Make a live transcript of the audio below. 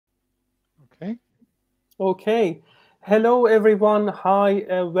Okay. Okay. Hello, everyone.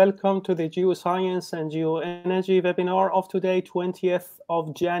 Hi, welcome to the Geoscience and Geoenergy webinar of today, 20th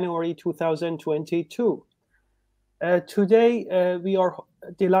of January 2022. Today, we are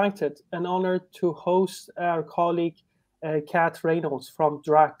delighted and honored to host our colleague, Kat Reynolds from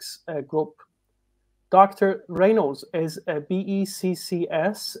Drax Group. Dr. Reynolds is a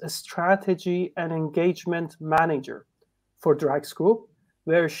BECCS Strategy and Engagement Manager for Drax Group,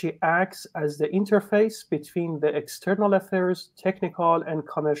 where she acts as the interface between the external affairs, technical, and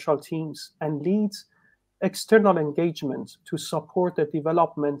commercial teams and leads external engagement to support the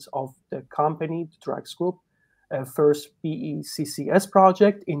development of the company, the Drax Group, first BECCS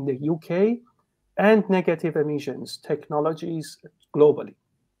project in the UK, and negative emissions technologies globally.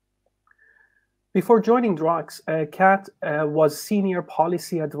 Before joining Drax, Kat was Senior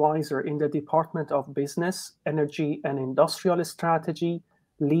Policy Advisor in the Department of Business, Energy and Industrial Strategy,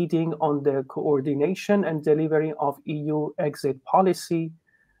 leading on the coordination and delivery of EU exit policy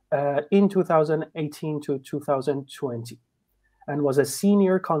in 2018 to 2020, and was a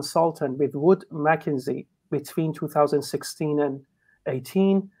senior consultant with Wood Mackenzie between 2016 and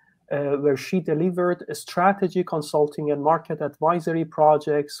 18, where she delivered strategy consulting and market advisory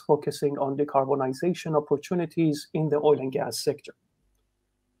projects focusing on decarbonization opportunities in the oil and gas sector.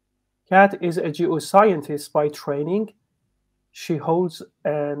 Kat is a geoscientist by training. She holds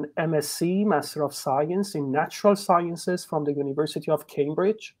an MSc, Master of Science in Natural Sciences from the University of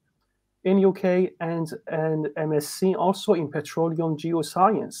Cambridge in UK, and an MSc also in Petroleum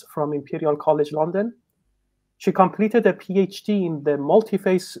Geoscience from Imperial College London. She completed a PhD in the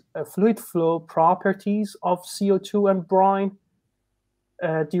multiphase fluid flow properties of CO2 and brine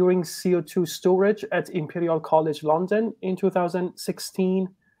during CO2 storage at Imperial College London in 2016,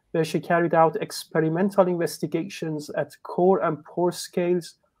 where she carried out experimental investigations at core and pore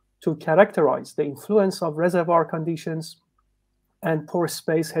scales to characterize the influence of reservoir conditions and pore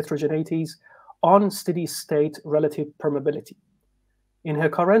space heterogeneities on steady-state relative permeability. In her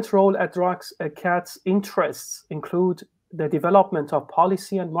current role at Drax, Kat's interests include the development of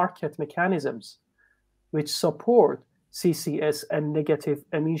policy and market mechanisms which support CCS and negative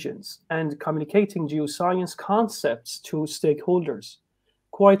emissions, and communicating geoscience concepts to stakeholders.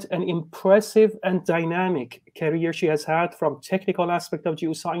 Quite an impressive and dynamic career she has had, from technical aspect of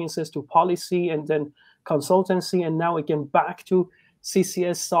geosciences to policy and then consultancy, and now again back to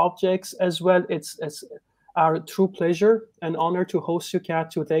CCS subjects as well. It's our true pleasure and honor to host you,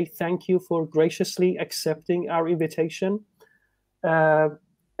 Kat, today. Thank you for graciously accepting our invitation.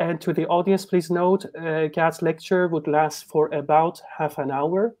 And to the audience, please note, Kat's lecture would last for about half an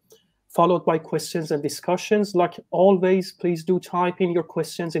hour, followed by questions and discussions. Like always, please do type in your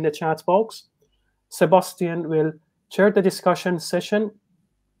questions in the chat box. Sebastian will chair the discussion session,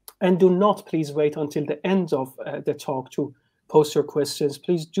 and do not please wait until the end of the talk to post your questions.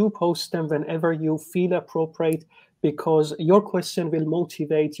 Please do post them whenever you feel appropriate, because your question will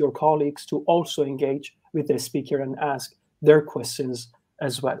motivate your colleagues to also engage with the speaker and ask their questions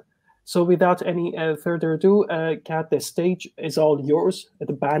as well. So without any further ado, Kat, the stage is all yours.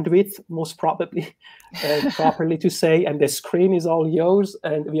 The bandwidth, most probably, properly to say, and the screen is all yours.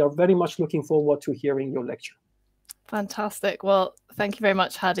 And we are very much looking forward to hearing your lecture. Fantastic. Well, thank you very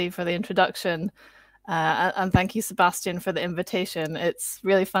much, Hadi, for the introduction. And thank you, Sebastian, for the invitation. It's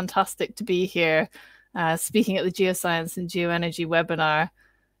really fantastic to be here speaking at the Geoscience and Geoenergy webinar.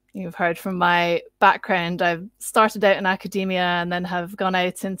 You've heard from my background. I've started out in academia and then have gone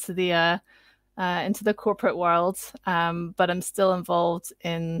out into the corporate world, but I'm still involved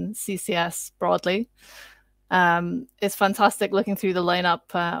in CCS broadly. It's fantastic looking through the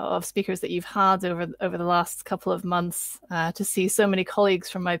lineup of speakers that you've had over the last couple of months to see so many colleagues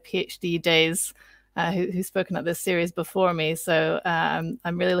from my PhD days who've spoken at this series before me. So I'm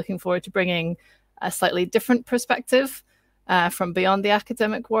really looking forward to bringing a slightly different perspective from beyond the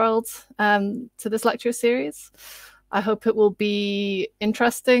academic world to this lecture series. I hope it will be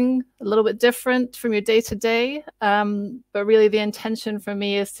interesting, a little bit different from your day-to-day, but really the intention for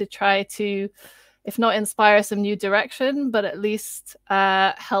me is to try to, if not inspire some new direction, but at least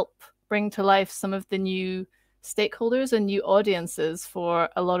help bring to life some of the new stakeholders and new audiences for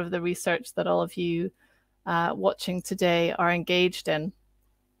a lot of the research that all of you watching today are engaged in.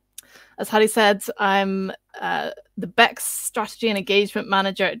 As Hadi said, I'm the BEX Strategy and Engagement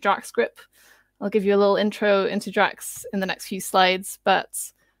Manager at Drax Group. I'll give you a little intro into Drax in the next few slides, but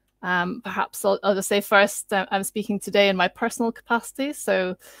perhaps I'll just say first, I'm speaking today in my personal capacity.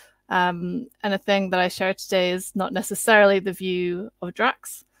 So anything that I share today is not necessarily the view of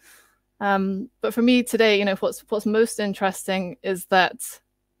Drax. But for me today, what's most interesting is that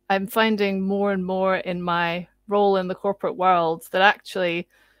I'm finding more and more in my role in the corporate world that actually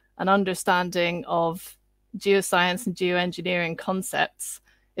an understanding of geoscience and geoengineering concepts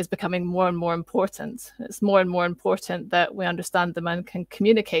is becoming more and more important. It's more and more important that we understand them and can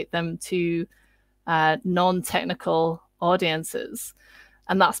communicate them to non-technical audiences.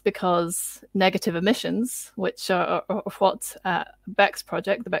 And that's because negative emissions, which are what the BECCS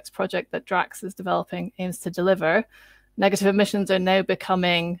project that Drax is developing, aims to deliver, negative emissions are now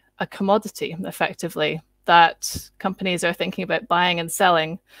becoming a commodity, effectively, that companies are thinking about buying and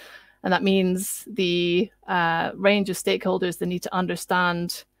selling. And that means the range of stakeholders that need to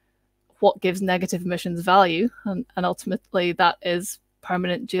understand what gives negative emissions value, and ultimately that is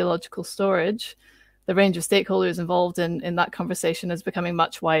permanent geological storage. The range of stakeholders involved in that conversation is becoming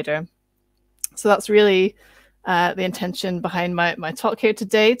much wider. So that's really the intention behind my talk here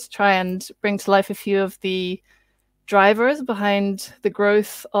today, to try and bring to life a few of the drivers behind the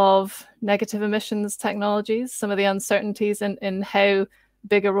growth of negative emissions technologies, some of the uncertainties in how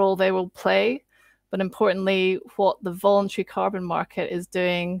big a role they will play, but importantly, what the voluntary carbon market is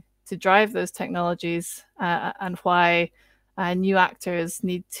doing to drive those technologies, and why new actors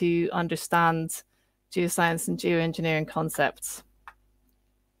need to understand geoscience and geoengineering concepts.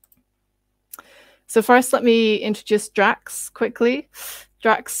 So first, let me introduce Drax quickly.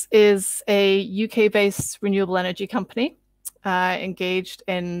 Drax is a UK-based renewable energy company engaged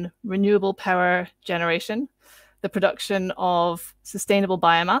in renewable power generation, the production of sustainable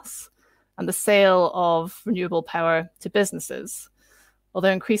biomass, and the sale of renewable power to businesses.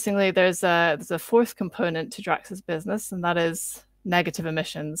 Although increasingly there's a fourth component to Drax's business, and that is negative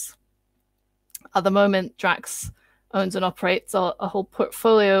emissions. At the moment, Drax owns and operates a whole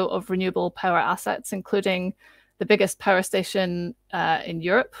portfolio of renewable power assets, including the biggest power station in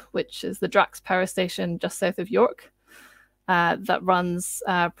Europe, which is the Drax power station just south of York, that runs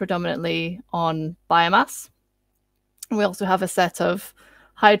predominantly on biomass. And we also have a set of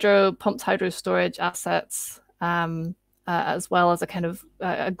pumped hydro storage assets, as well as a kind of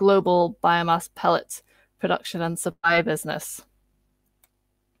a global biomass pellet production and supply business.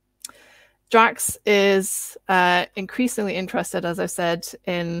 Drax is increasingly interested, as I've said,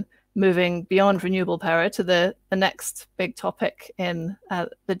 in moving beyond renewable power to the next big topic in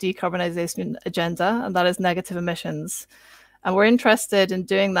the decarbonisation agenda, and that is negative emissions. And we're interested in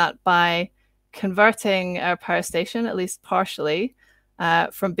doing that by converting our power station, at least partially,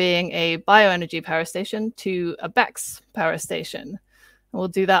 from being a bioenergy power station to a BECCS power station. And we'll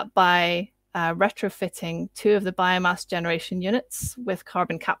do that by retrofitting 2 of the biomass generation units with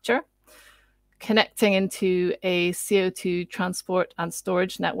carbon capture, connecting into a CO2 transport and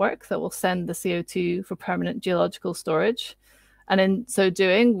storage network that will send the CO2 for permanent geological storage. And in so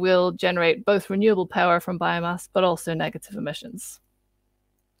doing, we'll generate both renewable power from biomass, but also negative emissions.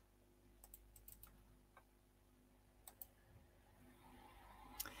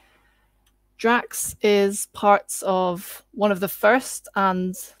 Drax is parts of one of the first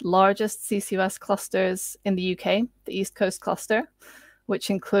and largest CCUS clusters in the UK, the East Coast Cluster,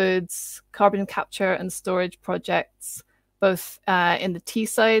 which includes carbon capture and storage projects, both in the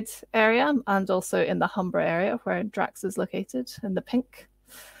Teesside area and also in the Humber area, where Drax is located in the pink.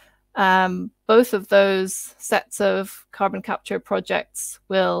 Both of those sets of carbon capture projects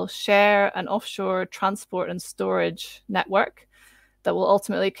will share an offshore transport and storage network that will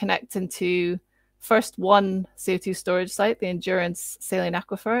ultimately connect into first one CO2 storage site, the Endurance Saline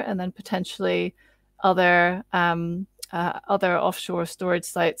Aquifer, and then potentially other offshore storage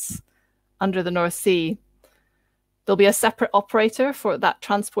sites under the North Sea. There'll be a separate operator for that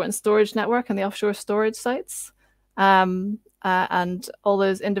transport and storage network and the offshore storage sites. And all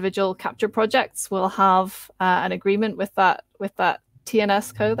those individual capture projects will have an agreement with that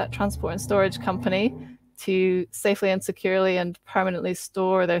TNSCo, that transport and storage company, to safely and securely and permanently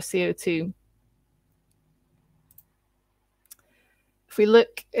store their CO2. If we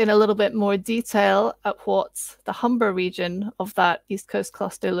look in a little bit more detail at what the Humber region of that East Coast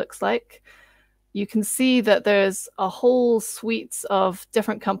cluster looks like, you can see that there's a whole suite of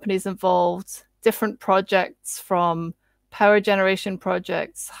different companies involved, different projects, from power generation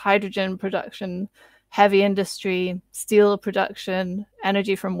projects, hydrogen production, heavy industry, steel production,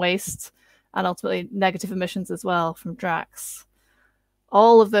 energy from waste, and ultimately negative emissions as well from Drax.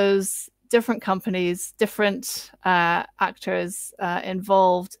 All of those different companies, different actors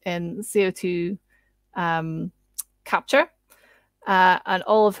involved in CO2 capture, and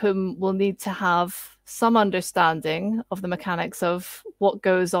all of whom will need to have some understanding of the mechanics of what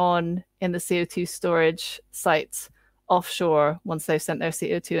goes on in the CO2 storage sites offshore once they've sent their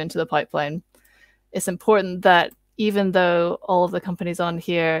CO2 into the pipeline. It's important that even though all of the companies on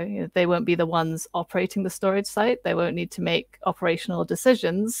here, you know, they won't be the ones operating the storage site, they won't need to make operational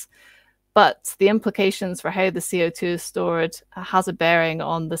decisions, but the implications for how the CO2 is stored has a bearing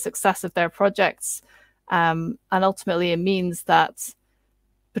on the success of their projects. And ultimately, it means that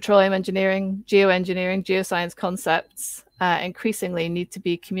petroleum engineering, geoengineering, geoscience concepts increasingly need to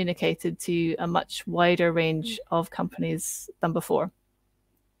be communicated to a much wider range of companies than before.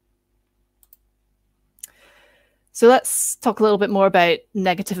 So let's talk a little bit more about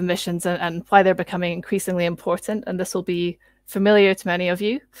negative emissions and why they're becoming increasingly important. And this will be familiar to many of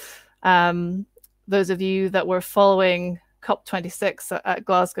you. Those of you that were following COP26 at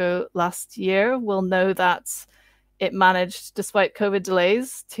Glasgow last year will know that it managed, despite COVID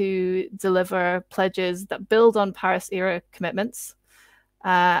delays, to deliver pledges that build on Paris-era commitments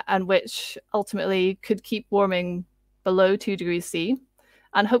and which ultimately could keep warming below 2 degrees C.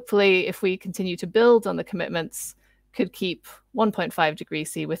 And hopefully, if we continue to build on the commitments, could keep 1.5 degrees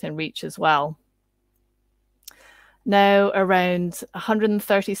C within reach as well. Now, around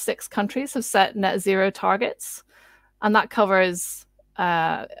 136 countries have set net zero targets, and that covers,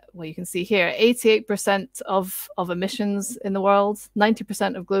 well, you can see here, 88% of emissions in the world,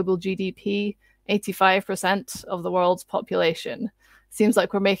 90% of global GDP, 85% of the world's population. Seems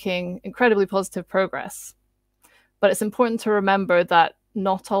like we're making incredibly positive progress. But it's important to remember that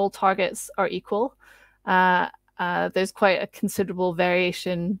not all targets are equal. There's quite a considerable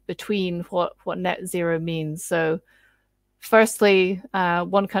variation between what net zero means. So firstly,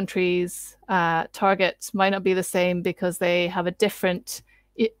 one country's target might not be the same because they have a different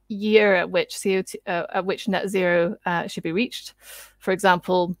year at which CO2, at which net zero should be reached. For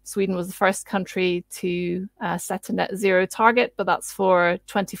example, Sweden was the first country to set a net zero target, but that's for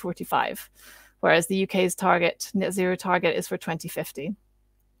 2045, whereas the UK's net zero target is for 2050.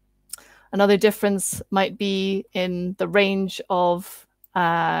 Another difference might be in the range of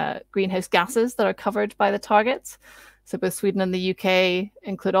greenhouse gases that are covered by the target. So both Sweden and the UK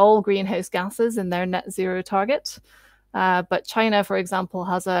include all greenhouse gases in their net zero target. But China, for example,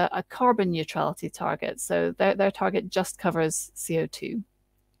 has a carbon neutrality target. So their target just covers CO2.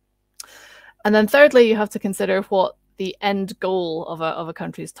 And then thirdly, you have to consider what the end goal of a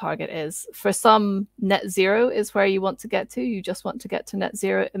country's target is. For some, net zero is where you want to get to. You just want to get to net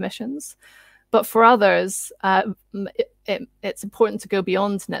zero emissions. But for others, it's important to go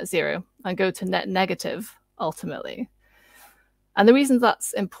beyond net zero and go to net negative ultimately. And the reason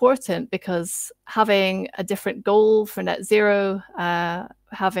that's important, because having a different goal for net zero,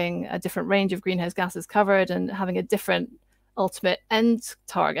 having a different range of greenhouse gases covered, and having a different ultimate end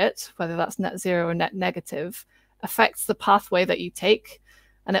target, whether that's net zero or net negative, affects the pathway that you take,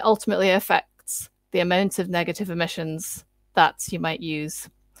 and it ultimately affects the amount of negative emissions that you might use,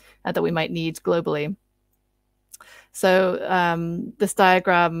 that we might need globally. So this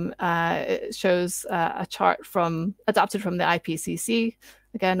diagram shows a chart adapted from the IPCC.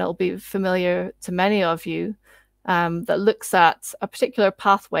 Again, it'll be familiar to many of you, that looks at a particular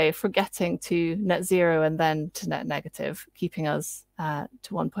pathway for getting to net zero and then to net negative, keeping us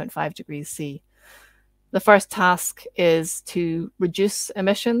to 1.5 degrees C. The first task is to reduce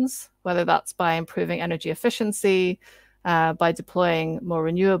emissions, whether that's by improving energy efficiency, by deploying more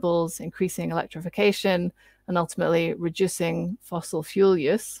renewables, increasing electrification, and ultimately reducing fossil fuel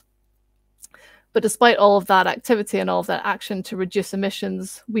use. But despite all of that activity and all of that action to reduce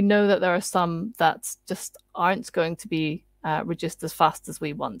emissions, we know that there are some that just aren't going to be reduced as fast as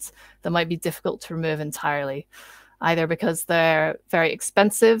we want. That might be difficult to remove entirely, either because they're very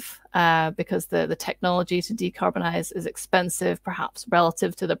expensive, because the technology to decarbonize is expensive, perhaps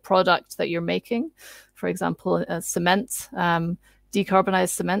relative to the product that you're making. For example, cement,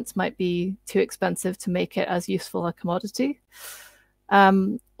 decarbonized cement might be too expensive to make it as useful a commodity.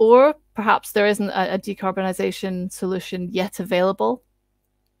 Or perhaps there isn't a decarbonization solution yet available.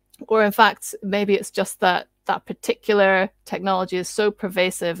 Or in fact, maybe it's just that that particular technology is so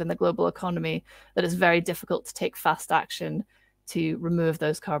pervasive in the global economy that it's very difficult to take fast action to remove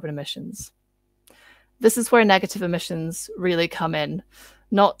those carbon emissions. This is where negative emissions really come in,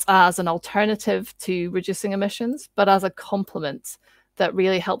 not as an alternative to reducing emissions, but as a complement that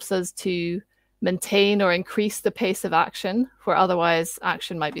really helps us to maintain or increase the pace of action where otherwise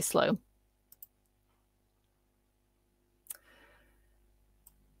action might be slow.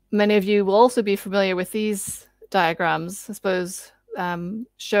 Many of you will also be familiar with these diagrams, I suppose,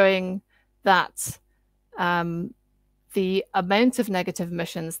 showing that the amount of negative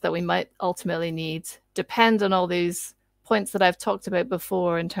emissions that we might ultimately need depend on all these points that I've talked about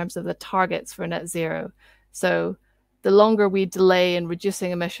before in terms of the targets for net zero. So the longer we delay in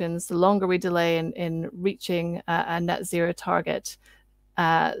reducing emissions, the longer we delay in reaching a net zero target,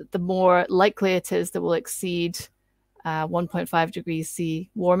 the more likely it is that we'll exceed 1.5 degrees C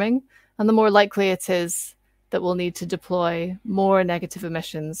warming, and the more likely it is that we'll need to deploy more negative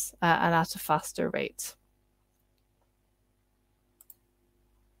emissions and at a faster rate.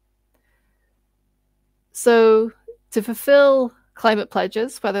 So to fulfill climate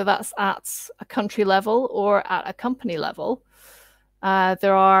pledges, whether that's at a country level or at a company level,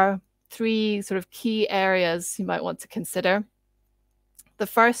 there are three sort of key areas you might want to consider. The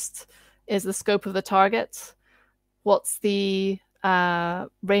first is the scope of the target. What's the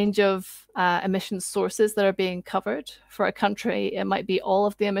range of emissions sources that are being covered? For a country, it might be all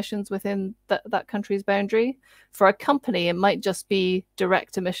of the emissions within that country's boundary. For a company, it might just be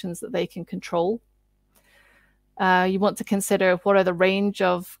direct emissions that they can control. You want to consider what are the range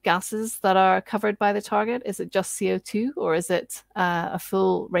of gases that are covered by the target. Is it just CO2, or is it a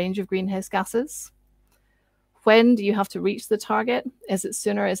full range of greenhouse gases? When do you have to reach the target? Is it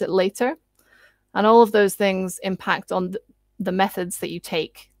sooner? Is it later? And all of those things impact on the methods that you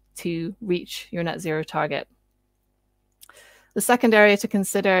take to reach your net zero target. The second area to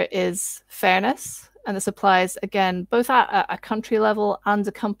consider is fairness. And this applies, again, both at a country level and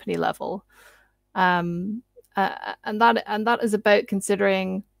a company level. And that is about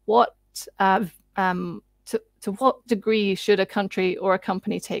considering what to what degree should a country or a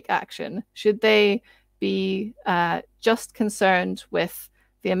company take action? Should they be just concerned with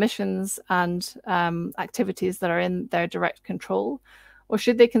the emissions and activities that are in their direct control? Or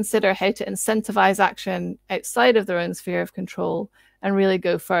should they consider how to incentivize action outside of their own sphere of control and really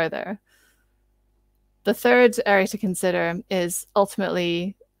go further? The third area to consider is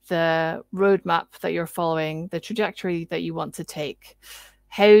ultimately the roadmap that you're following, the trajectory that you want to take.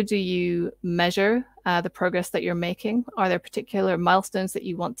 How do you measure the progress that you're making? Are there particular milestones that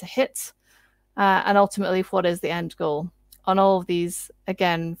you want to hit? And ultimately, what is the end goal? On all of these,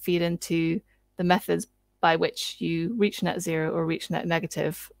 again, feed into the methods by which you reach net zero or reach net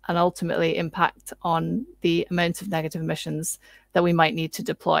negative, and ultimately impact on the amount of negative emissions that we might need to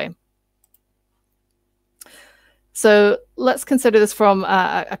deploy. So let's consider this from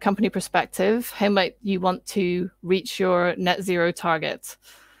a company perspective. How might you want to reach your net zero target?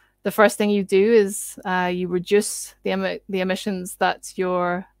 The first thing you do is you reduce the emissions that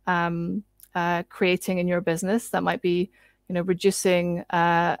you're creating in your business. That might be, reducing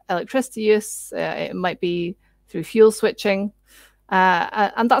electricity use. It might be through fuel switching.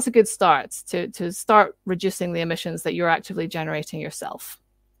 And that's a good start to start reducing the emissions that you're actively generating yourself.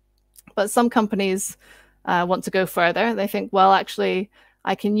 But some companies want to go further. They think, well, actually,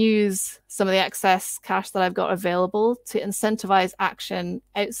 I can use some of the excess cash that I've got available to incentivize action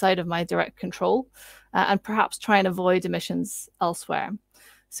outside of my direct control and perhaps try and avoid emissions elsewhere.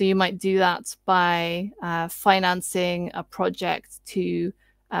 So you might do that by financing a project to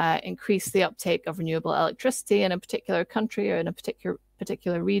increase the uptake of renewable electricity in a particular country or in a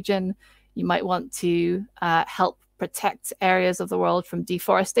particular region. You might want to help protect areas of the world from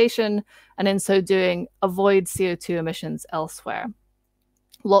deforestation, and in so doing, avoid CO2 emissions elsewhere.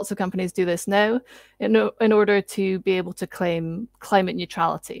 Lots of companies do this now in order to be able to claim climate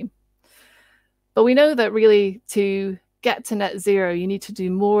neutrality. But we know that really to get to net zero, you need to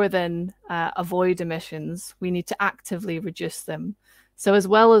do more than avoid emissions. We need to actively reduce them. So as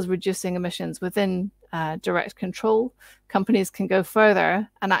well as reducing emissions within direct control, companies can go further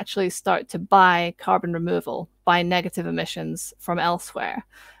and actually start to buy carbon removal, buy negative emissions from elsewhere.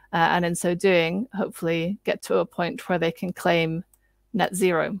 And in so doing, hopefully get to a point where they can claim net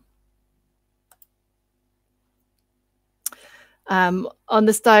zero. On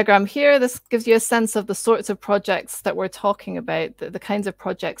this diagram here, this gives you a sense of the sorts of projects that we're talking about, the kinds of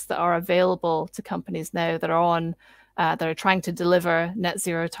projects that are available to companies now that are trying to deliver net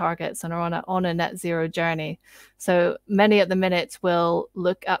zero targets and are on a net zero journey. So many at the minute will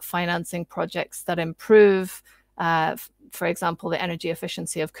look at financing projects that improve, for example, the energy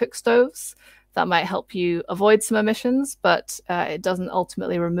efficiency of cook stoves. That might help you avoid some emissions, but it doesn't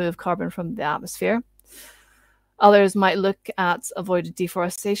ultimately remove carbon from the atmosphere. Others might look at avoided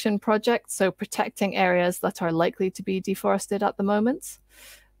deforestation projects, so protecting areas that are likely to be deforested at the moment.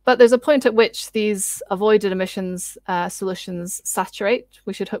 But there's a point at which these avoided emissions solutions saturate.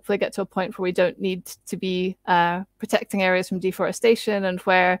 We should hopefully get to a point where we don't need to be protecting areas from deforestation, and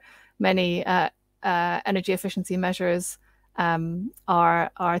where many energy efficiency measures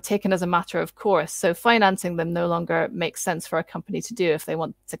are taken as a matter of course. So financing them no longer makes sense for a company to do if they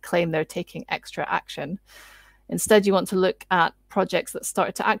want to claim they're taking extra action. Instead, you want to look at projects that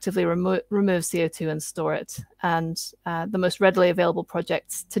start to actively remove CO2 and store it. And the most readily available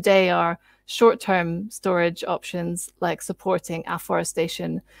projects today are short-term storage options like supporting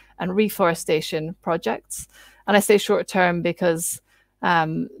afforestation and reforestation projects. And I say short-term because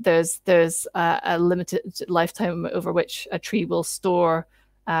there's a limited lifetime over which a tree will store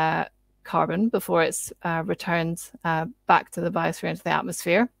carbon before it's returned back to the biosphere, into the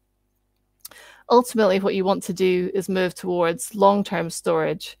atmosphere. Ultimately, what you want to do is move towards long-term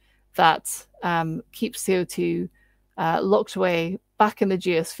storage that keeps CO2 locked away back in the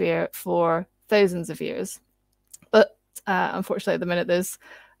geosphere for thousands of years. But unfortunately, at the minute, there's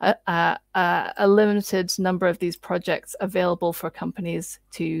a limited number of these projects available for companies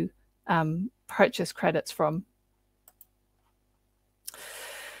to purchase credits from.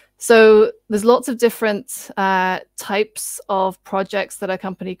 So there's lots of different types of projects that a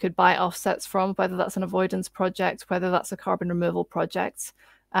company could buy offsets from, whether that's an avoidance project, whether that's a carbon removal project.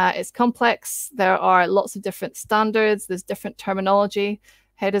 It's complex. There are lots of different standards. There's different terminology.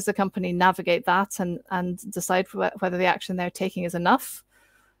 How does a company navigate that and decide whether the action they're taking is enough?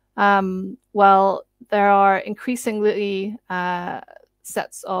 Well, there are increasingly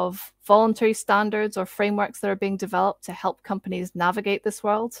sets of voluntary standards or frameworks that are being developed to help companies navigate this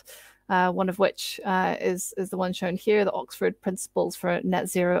world. One of which is the one shown here, the Oxford Principles for Net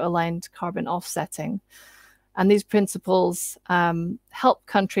Zero Aligned Carbon Offsetting. And these principles help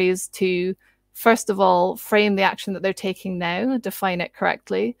countries to, first of all, frame the action that they're taking now, define it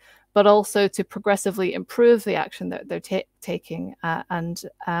correctly, but also to progressively improve the action that they're taking and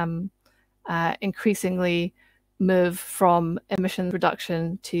increasingly move from emissions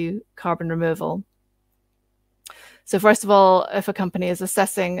reduction to carbon removal. So first of all, if a company is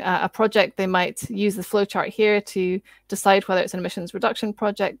assessing a project, they might use the flowchart here to decide whether it's an emissions reduction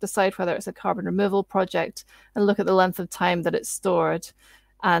project, decide whether it's a carbon removal project, and look at the length of time that it's stored.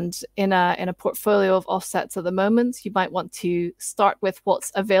 And in a portfolio of offsets at the moment, you might want to start with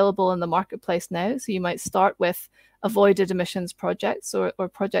what's available in the marketplace now. So you might start with avoided emissions projects or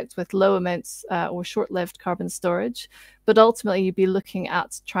projects with low amounts or short-lived carbon storage. But ultimately, you'd be looking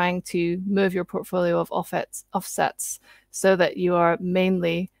at trying to move your portfolio of offsets so that you are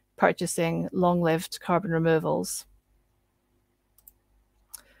mainly purchasing long-lived carbon removals.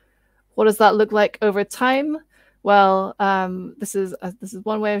 What does that look like over time? Well, this is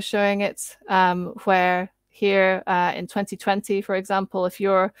one way of showing it, where here in 2020, for example, if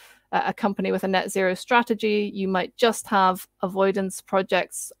you're a company with a net zero strategy, you might just have avoidance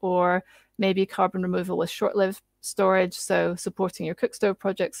projects or maybe carbon removal with short-lived storage. So supporting your cook stove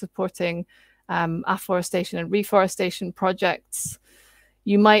project, supporting afforestation and reforestation projects.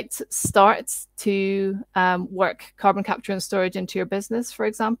 You might start to work carbon capture and storage into your business, for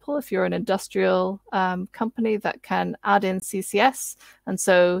example, if you're an industrial company that can add in CCS and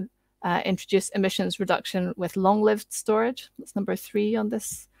so introduce emissions reduction with long-lived storage. That's number 3 on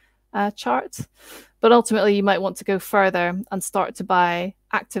this chart. But ultimately, you might want to go further and start to buy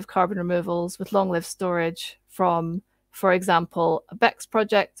active carbon removals with long-lived storage from, for example, a BECCS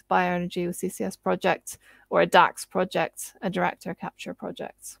project, bioenergy with CCS project, or a DAX project, a direct air capture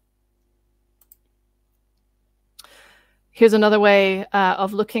project. Here's another way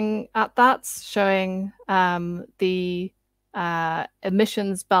of looking at that, showing the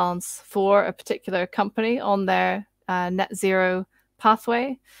emissions balance for a particular company on their net zero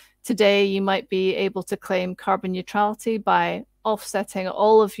pathway. Today, you might be able to claim carbon neutrality by offsetting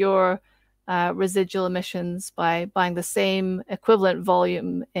all of your residual emissions by buying the same equivalent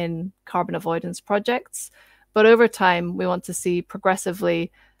volume in carbon avoidance projects. But over time, we want to see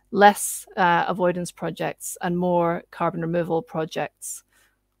progressively less avoidance projects and more carbon removal projects.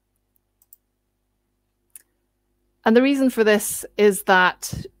 And the reason for this is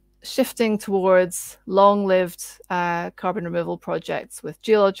that shifting towards long-lived carbon removal projects with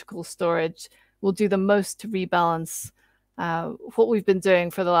geological storage will do the most to rebalance what we've been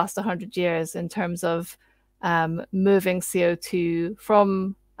doing for the last 100 years in terms of moving CO2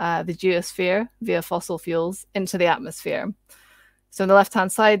 from the geosphere via fossil fuels into the atmosphere. So on the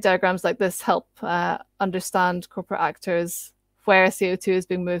left-hand side, diagrams like this help understand corporate actors where CO2 is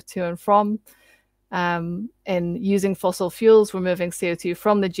being moved to and from. In using fossil fuels, we're moving CO2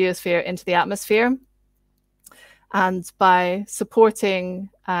 from the geosphere into the atmosphere. And by supporting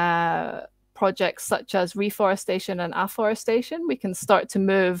projects such as reforestation and afforestation, we can start to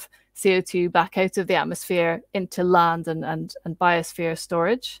move CO2 back out of the atmosphere into land and biosphere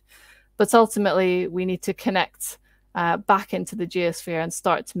storage. But ultimately, we need to connect back into the geosphere and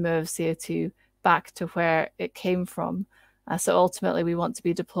start to move CO2 back to where it came from. So ultimately, we want to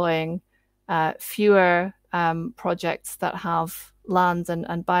be deploying fewer projects that have land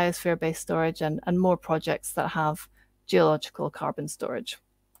and biosphere-based storage, and more projects that have geological carbon storage.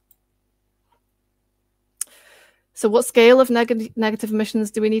 So what scale of negative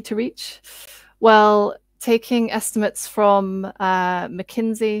emissions do we need to reach? Well, taking estimates from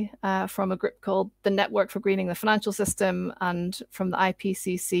McKinsey, from a group called the Network for Greening the Financial System, and from the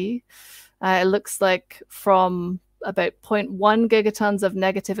IPCC, it looks like from about 0.1 gigatons of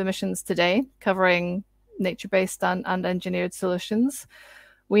negative emissions today, covering nature-based and engineered solutions,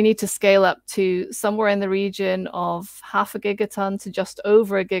 we need to scale up to somewhere in the region of half a gigaton to just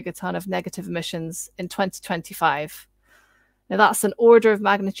over a gigaton of negative emissions in 2025. Now that's an order of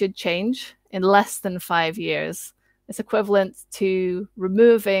magnitude change in less than 5 years. It's equivalent to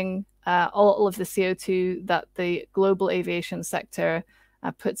removing all of the CO2 that the global aviation sector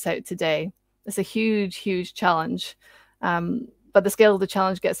puts out today. It's a huge, huge challenge, but the scale of the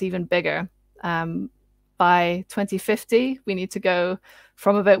challenge gets even bigger. By 2050, we need to go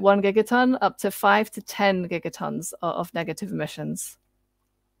from about 1 gigaton up to 5 to 10 gigatons of negative emissions.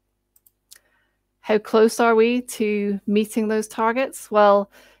 How close are we to meeting those targets?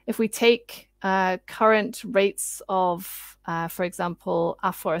 Well, if we take current rates of, for example,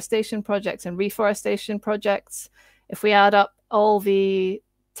 afforestation projects and reforestation projects, if we add up all the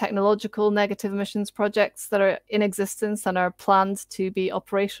technological negative emissions projects that are in existence and are planned to be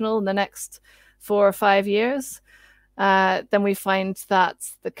operational in the next 4 or 5 years, then we find that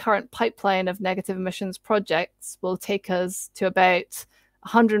the current pipeline of negative emissions projects will take us to about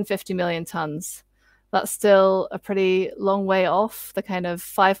 150 million tons. That's still a pretty long way off the kind of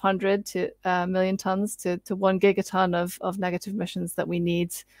 500 million tons to 1 gigaton of negative emissions that we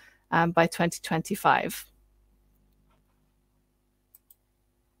need by 2025.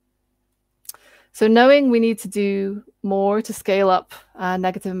 So knowing we need to do more to scale up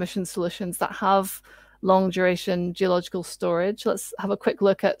negative emission solutions that have long duration geological storage, let's have a quick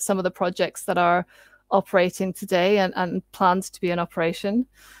look at some of the projects that are operating today and planned to be in operation.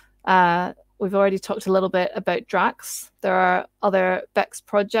 We've already talked a little bit about Drax. There are other BECCS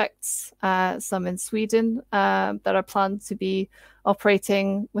projects, some in Sweden, that are planned to be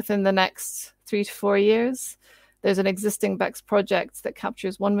operating within the next 3 to 4 years. There's an existing BECCS project that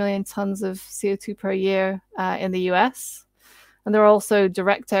captures 1 million tons of CO2 per year in the US. And there are also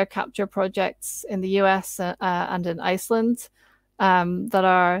direct air capture projects in the US and in Iceland that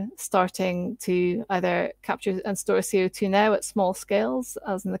are starting to either capture and store CO2 now at small scales,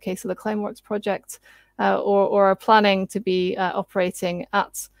 as in the case of the Climeworks project, or are planning to be operating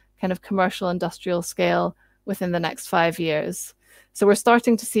at kind of commercial industrial scale within the next 5 years. So we're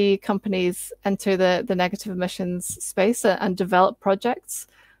starting to see companies enter the negative emissions space and develop projects,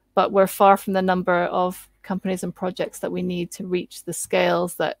 but we're far from the number of companies and projects that we need to reach the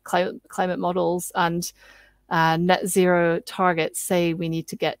scales that climate models and net zero targets say we need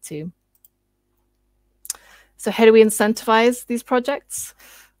to get to. So how do we incentivize these projects?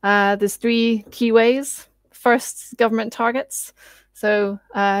 There's 3 key ways. First, government targets. So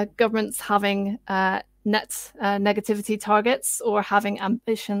governments having net negativity targets or having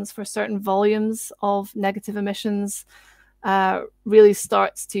ambitions for certain volumes of negative emissions really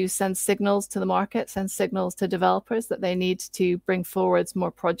starts to send signals to the market, send signals to developers that they need to bring forwards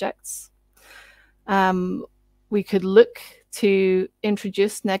more projects. We could look to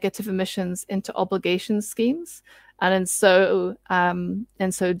introduce negative emissions into obligation schemes, and in so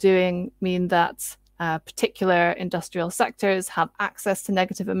doing mean that particular industrial sectors have access to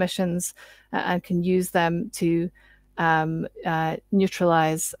negative emissions and can use them to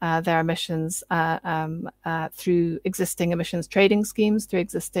neutralize their emissions through existing emissions trading schemes, through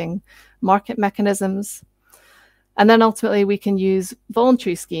existing market mechanisms. And then ultimately we can use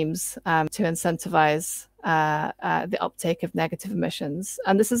voluntary schemes to incentivize the uptake of negative emissions.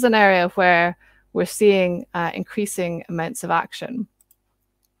 And this is an area where we're seeing increasing amounts of action.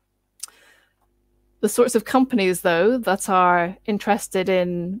 The sorts of companies, though, that are interested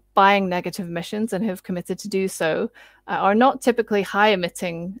in buying negative emissions and have committed to do so are not typically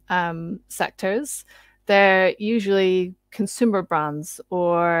high-emitting sectors. They're usually consumer brands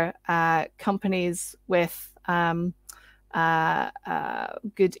or companies with good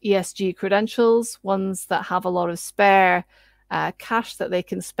ESG credentials, ones that have a lot of spare cash that they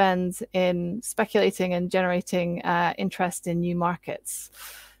can spend in speculating and generating interest in new markets.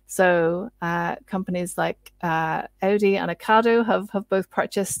 So companies like Audi and Ocado have both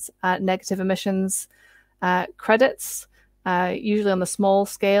purchased negative emissions credits, usually on the small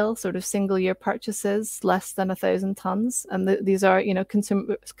scale, sort of single-year purchases, less than 1,000 tons. And these are,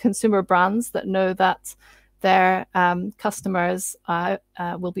 consumer brands that know that their customers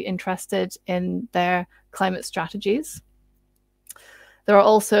will be interested in their climate strategies. There are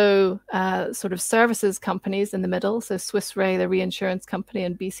also sort of services companies in the middle, so Swiss Re, the reinsurance company,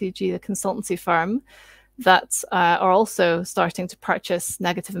 and BCG, the consultancy firm, that are also starting to purchase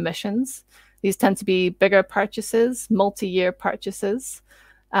negative emissions. These tend to be bigger purchases, multi-year purchases.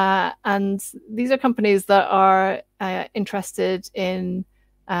 And these are companies that are interested in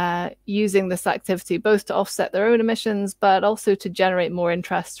using this activity both to offset their own emissions, but also to generate more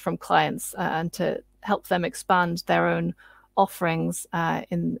interest from clients and to help them expand their own offerings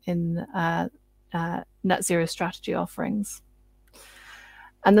in net zero strategy offerings.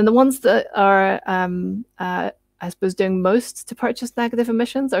 And then the ones that are, I suppose, doing most to purchase negative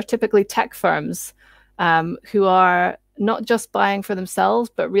emissions are typically tech firms who are not just buying for themselves,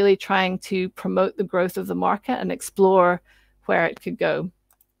 but really trying to promote the growth of the market and explore where it could go.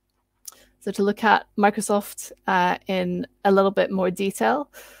 So to look at Microsoft in a little bit more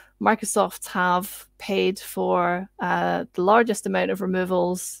detail, Microsoft have paid for the largest amount of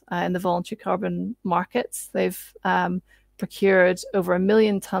removals in the voluntary carbon markets. They've procured over 1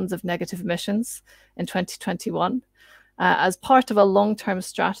 million tons of negative emissions in 2021 as part of a long-term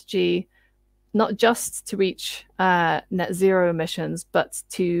strategy, not just to reach net zero emissions, but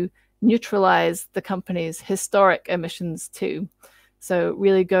to neutralize the company's historic emissions too. So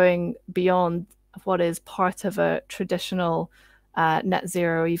really going beyond what is part of a traditional net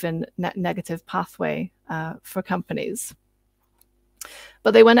zero, even net negative pathway for companies.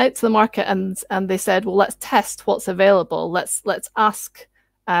 But they went out to the market and they said, well, let's test what's available. Let's ask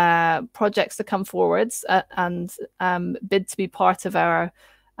projects to come forwards and bid to be part of our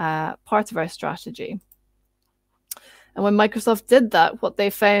strategy. And when Microsoft did that, what they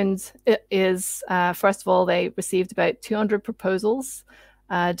found is, first of all, they received about 200 proposals,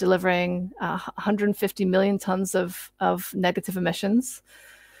 delivering 150 million tons of negative emissions.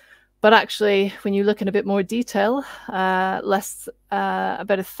 But actually, when you look in a bit more detail, about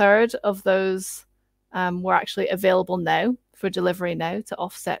a third of those were actually available now for delivery now to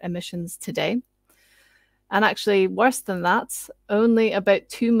offset emissions today. And actually, worse than that, only about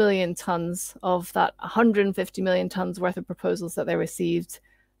 2 million tons of that 150 million tons worth of proposals that they received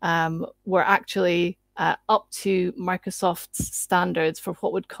were actually up to Microsoft's standards for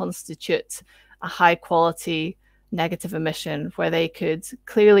what would constitute a high quality negative emission, where they could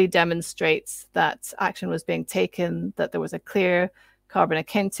clearly demonstrate that action was being taken, that there was a clear carbon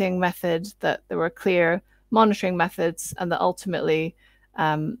accounting method, that there were clear monitoring methods, and that ultimately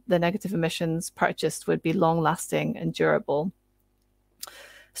the negative emissions purchased would be long-lasting and durable.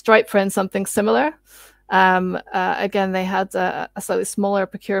 Stripe found something similar. Again, they had a slightly smaller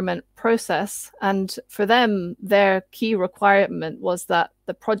procurement process, and for them, their key requirement was that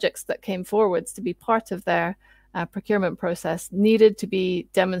the projects that came forwards to be part of their procurement process needed to be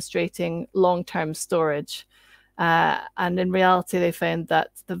demonstrating long-term storage. And in reality, they found that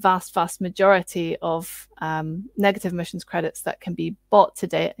the vast majority of negative emissions credits that can be bought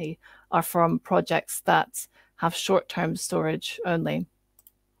today are from projects that have short-term storage only.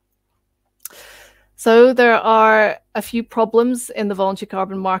 So there are a few problems in the voluntary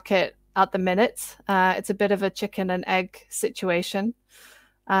carbon market at the minute. It's a bit of a chicken and egg situation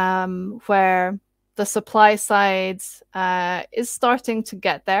where the supply side is starting to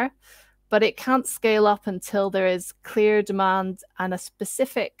get there, but it can't scale up until there is clear demand and a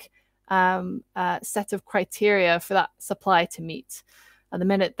specific set of criteria for that supply to meet. At the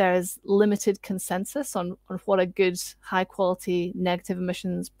minute, there's limited consensus on what a good, high-quality negative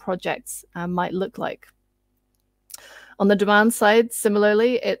emissions project might look like. On the demand side,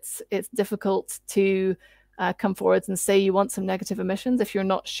 similarly, it's difficult to come forward and say you want some negative emissions if you're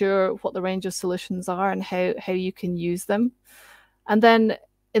not sure what the range of solutions are and how you can use them. And then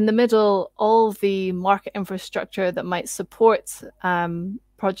in the middle, all the market infrastructure that might support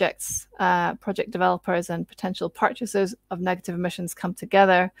project developers and potential purchasers of negative emissions come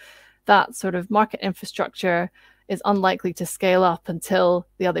together. That sort of market infrastructure is unlikely to scale up until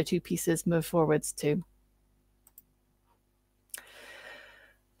the other two pieces move forwards too.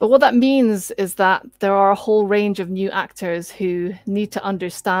 But what that means is that there are a whole range of new actors who need to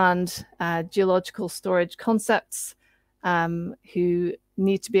understand geological storage concepts, who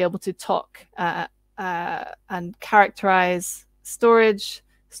need to be able to talk and characterize storage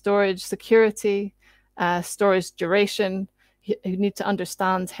security, storage duration, who need to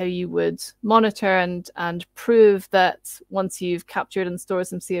understand how you would monitor and prove that once you've captured and stored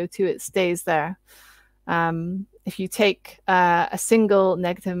some CO2, it stays there. If you take a single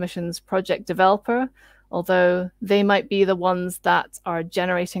negative emissions project developer, although they might be the ones that are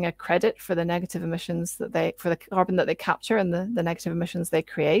generating a credit for the negative emissions for the carbon that they capture and the negative emissions they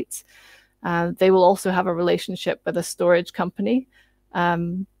create. They will also have a relationship with a storage company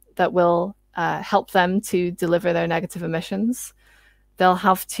that will help them to deliver their negative emissions. They'll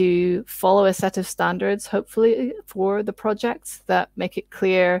have to follow a set of standards, hopefully, for the projects that make it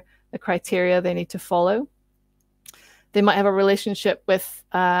clear the criteria they need to follow. They might have a relationship with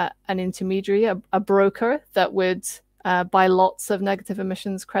an intermediary, a broker that would buy lots of negative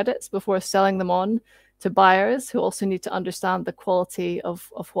emissions credits before selling them on to buyers who also need to understand the quality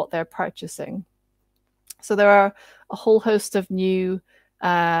of what they're purchasing. So there are a whole host of new,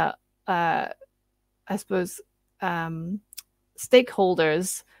 I suppose,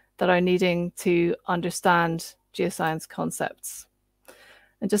 stakeholders that are needing to understand geoscience concepts.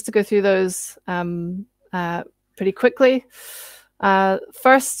 And just to go through those pretty quickly.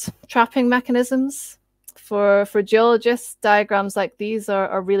 First, trapping mechanisms. For geologists, diagrams like these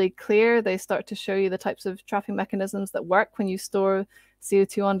are really clear. They start to show you the types of trapping mechanisms that work when you store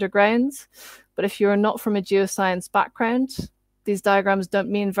CO2 underground. But if you're not from a geoscience background, these diagrams don't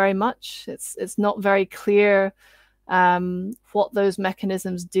mean very much. It's not very clear what those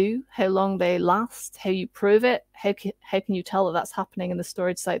mechanisms do, how long they last, how you prove it, how can you tell that that's happening in the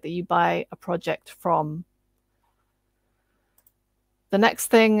storage site that you buy a project from. The next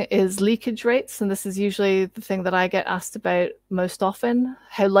thing is leakage rates, and this is usually the thing that I get asked about most often.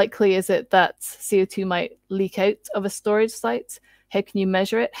 How likely is it that CO2 might leak out of a storage site? How can you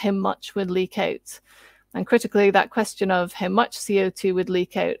measure it? How much would leak out? And critically, that question of how much CO2 would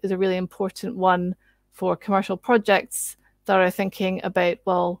leak out is a really important one for commercial projects that are thinking about,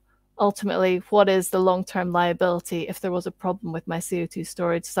 well, ultimately, what is the long-term liability if there was a problem with my CO2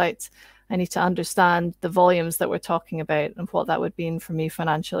 storage site? I need to understand the volumes that we're talking about and what that would mean for me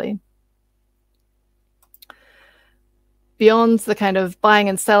financially. Beyond the kind of buying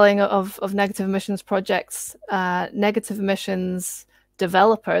and selling of negative emissions projects, negative emissions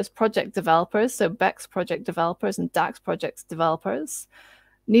developers, project developers, so BECCS project developers and DAX project developers,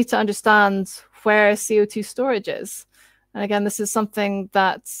 need to understand where CO2 storage is. And again, this is something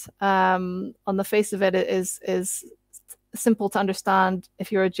that on the face of it is simple to understand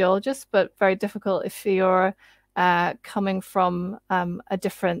if you're a geologist, but very difficult if you're coming from a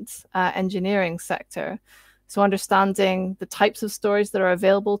different engineering sector. So understanding the types of storage that are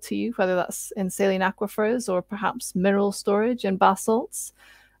available to you, whether that's in saline aquifers or perhaps mineral storage in basalts,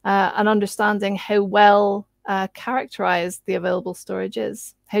 and understanding how well characterized the available storage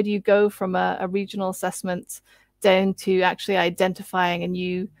is. How do you go from a regional assessment down to actually identifying a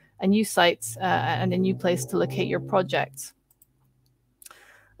new site and a new place to locate your project?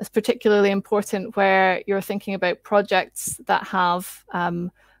 It's particularly important where you're thinking about projects that have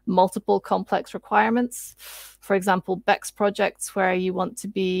multiple complex requirements. For example, BECCS projects where you want to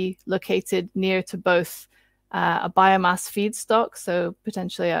be located near to both a biomass feedstock, so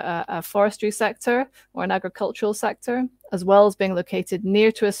potentially a forestry sector or an agricultural sector, as well as being located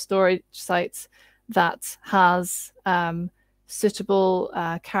near to a storage site that has suitable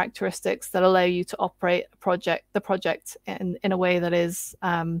characteristics that allow you to operate the project in a way that is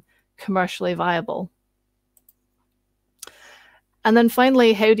commercially viable. And then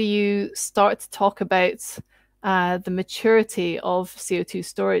finally, how do you start to talk about the maturity of CO2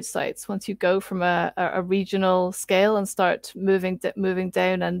 storage sites once you go from a regional scale and start moving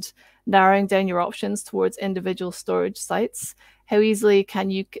down and narrowing down your options towards individual storage sites? How easily can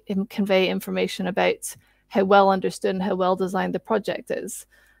you convey information about how well understood and how well designed the project is?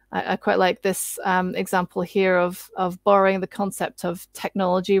 I quite like this example here of borrowing the concept of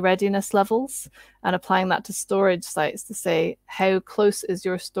technology readiness levels and applying that to storage sites to say, how close is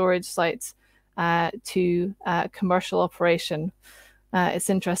your storage site to commercial operation? It's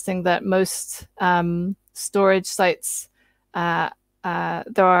interesting that most storage sites, there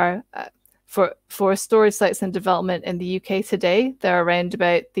are, for storage sites in development in the UK today, they're around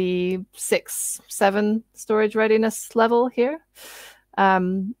about the 6-7 storage readiness level here.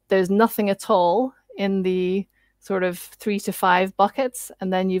 There's nothing at all in the sort of 3 to 5 buckets,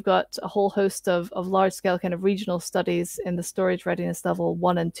 and then you've got a whole host of large-scale kind of regional studies in the storage readiness level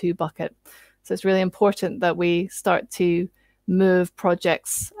 1 and 2 bucket. So it's really important that we start to move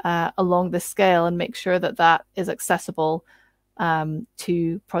projects along this scale and make sure that that is accessible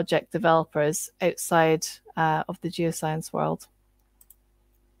to project developers outside of the geoscience world.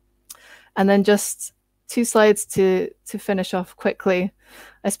 And then just 2 slides to finish off quickly.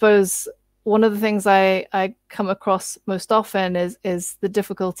 I suppose one of the things I come across most often is the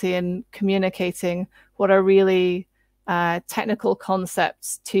difficulty in communicating what are really technical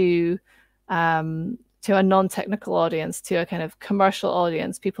concepts to to a non-technical audience, to a kind of commercial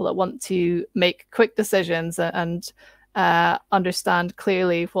audience, people that want to make quick decisions and understand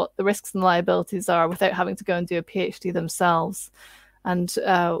clearly what the risks and liabilities are without having to go and do a PhD themselves. And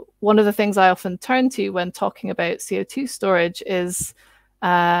one of the things I often turn to when talking about CO2 storage is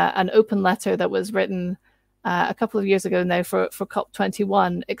an open letter that was written a couple of years ago now for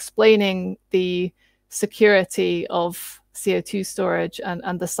COP21, explaining the security of CO2 storage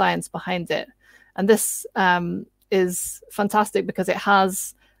and the science behind it. And this is fantastic because it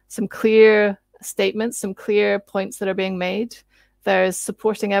has some clear statements, some clear points that are being made. There's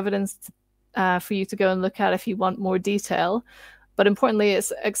supporting evidence for you to go and look at if you want more detail. But importantly,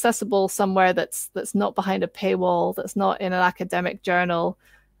 it's accessible somewhere that's not behind a paywall, that's not in an academic journal.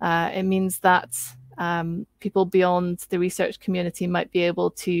 It means that people beyond the research community might be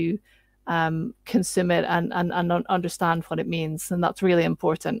able to consume it and understand what it means. And that's really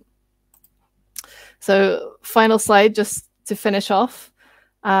important. So final slide, just to finish off.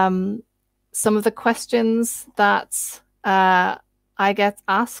 Some of the questions that I get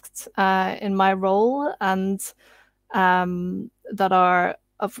asked in my role and that are,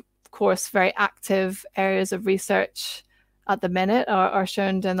 of course, very active areas of research at the minute are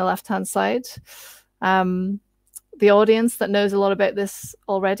shown in the left-hand side. The audience that knows a lot about this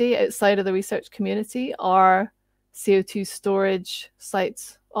already outside of the research community are CO2 storage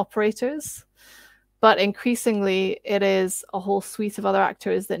site operators. But increasingly, it is a whole suite of other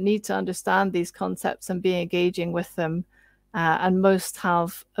actors that need to understand these concepts and be engaging with them. And most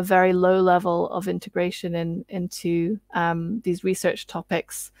have a very low level of integration into these research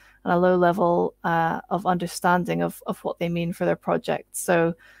topics and a low level of understanding of what they mean for their projects.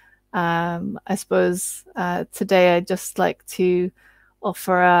 So I suppose today I'd just like to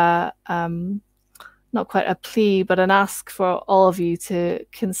offer a, not quite a plea, but an ask for all of you to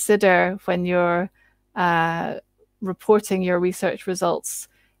consider when you're reporting your research results,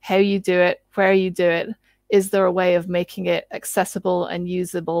 how you do it, where you do it. Is there a way of making it accessible and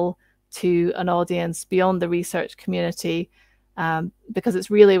usable to an audience beyond the research community? Because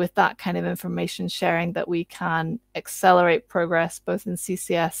it's really with that kind of information sharing that we can accelerate progress both in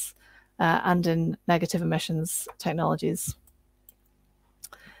CCS and in negative emissions technologies.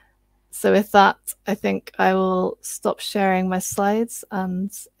 So with that, I think I will stop sharing my slides and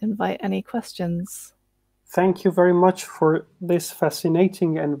invite any questions. Thank you very much for this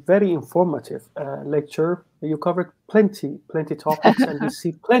fascinating and very informative lecture. You covered plenty topics, and we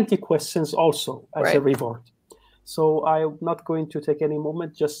see plenty questions also as a reward. So I'm not going to take any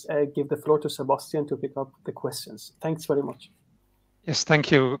moment, just give the floor to Sebastian to pick up the questions. Thanks very much. Yes,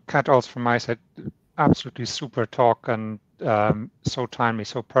 thank you, Kat, also from my side. Absolutely super talk and so timely,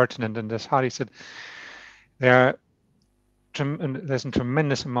 so pertinent. And as Hadi said, there's a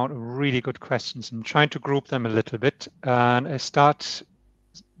tremendous amount of really good questions. I'm trying to group them a little bit. And I start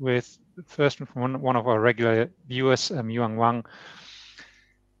with the first one from one of our regular viewers, Yuang Wang,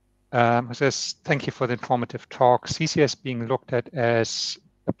 who says, thank you for the informative talk. CCS being looked at as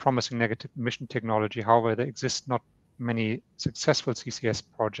a promising negative emission technology. However, there exist not many successful CCS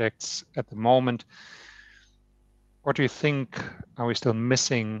projects at the moment. What do you think are we still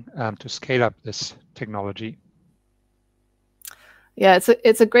missing to scale up this technology? Yeah,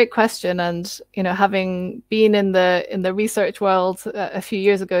 it's a great question, and having been in the research world a few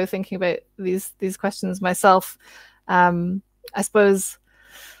years ago, thinking about these questions myself, I suppose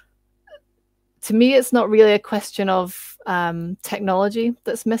to me it's not really a question of technology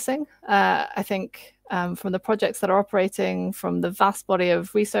that's missing. I think from the projects that are operating, from the vast body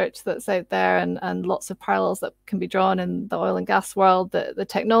of research that's out there, and lots of parallels that can be drawn in the oil and gas world, the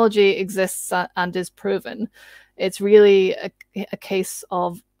technology exists and is proven. It's really a case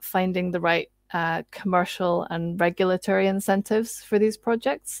of finding the right commercial and regulatory incentives for these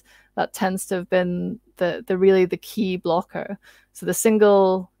projects. That tends to have been the key blocker. So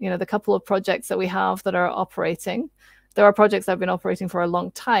the couple of projects that we have that are operating, there are projects that have been operating for a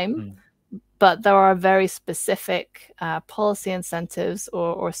long time, but there are very specific policy incentives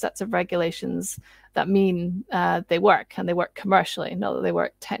or sets of regulations that mean they work, and they work commercially, not that they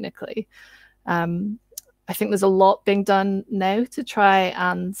work technically. I think there's a lot being done now to try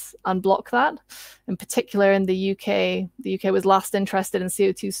and unblock that. In particular, in the UK, the UK was last interested in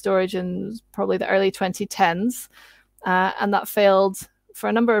CO2 storage in probably the early 2010s, and that failed for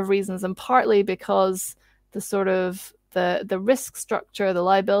a number of reasons, and partly because the risk structure, the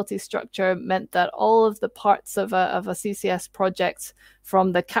liability structure meant that all of the parts of a CCS project,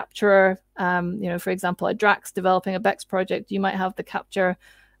 from the capture, for example, at Drax developing a BECCS project, you might have the capture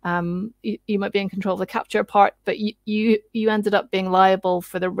You might be in control of the capture part, but you ended up being liable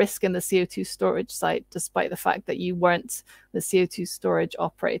for the risk in the CO2 storage site, despite the fact that you weren't the CO2 storage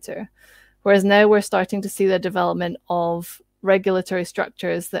operator. Whereas now we're starting to see the development of regulatory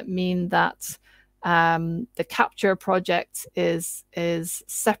structures that mean that the capture project is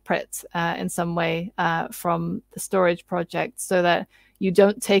separate in some way from the storage project, so that you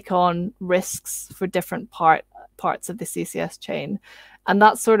don't take on risks for different parts of the CCS chain. And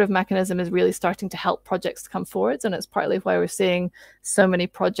that sort of mechanism is really starting to help projects come forward, and it's partly why we're seeing so many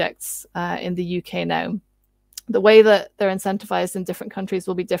projects in the UK now. The way that they're incentivized in different countries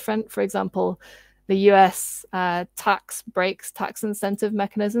will be different. For example, the US tax breaks, tax incentive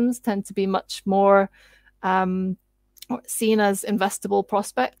mechanisms tend to be much more seen as investable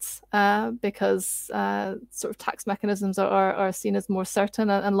prospects because sort of tax mechanisms are seen as more certain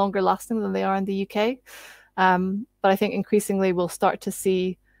and longer lasting than they are in the UK. But I think increasingly we'll start to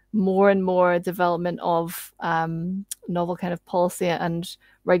see more and more development of novel kind of policy and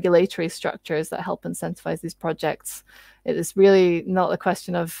regulatory structures that help incentivize these projects. It is really not a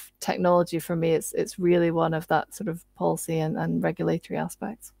question of technology for me. It's really one of that sort of policy and regulatory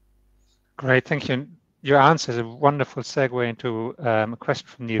aspects. Great, thank you. Your answer is a wonderful segue into a question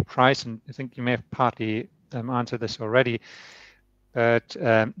from Neil Price, and I think you may have partly answered this already. But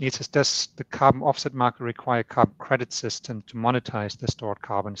Neil says, does the carbon offset market require a carbon credit system to monetize the stored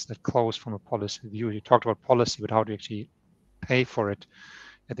carbons that close from a policy view? You talked about policy, but how do you actually pay for it?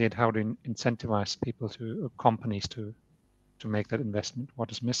 At the end, how do you incentivize people companies to make that investment?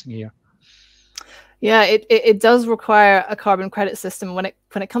 What is missing here? Yeah, it does require a carbon credit system. When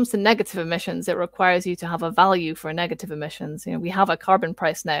it comes to negative emissions, it requires you to have a value for negative emissions. You know, we have a carbon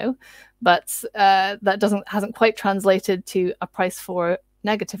price now, but that hasn't quite translated to a price for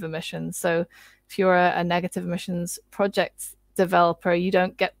negative emissions. So if you're a negative emissions project developer, you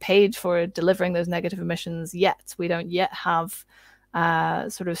don't get paid for delivering those negative emissions yet. We don't yet have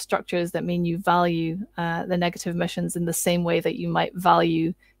sort of structures that mean you value the negative emissions in the same way that you might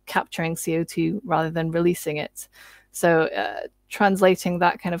value capturing CO2 rather than releasing it. So translating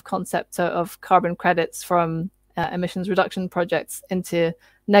that kind of concept of carbon credits from emissions reduction projects into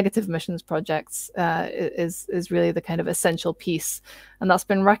negative emissions projects is really the kind of essential piece. And that's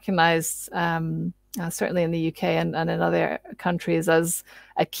been recognized certainly in the UK and in other countries as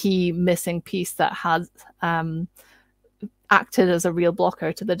a key missing piece that has acted as a real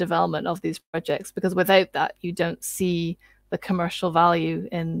blocker to the development of these projects, because without that you don't see the commercial value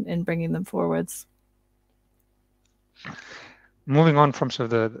in bringing them forwards. Moving on from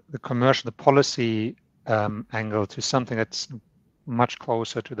sort of the commercial, the policy angle to something that's much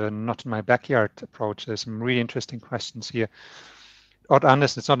closer to the not in my backyard approach. There's some really interesting questions here. Odd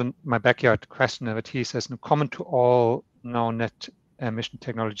Anderson, it's not in my backyard question, but he says, common to all known net emission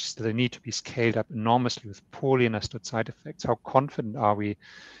technologies that they need to be scaled up enormously with poorly understood side effects. How confident are we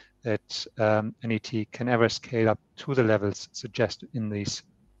that NET can ever scale up to the levels suggested in these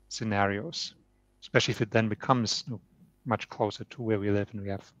scenarios, especially if it then becomes much closer to where we live and we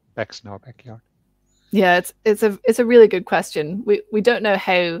have BECCS in our backyard? Yeah, it's a really good question. We don't know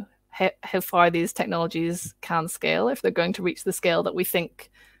how far these technologies can scale, if they're going to reach the scale that we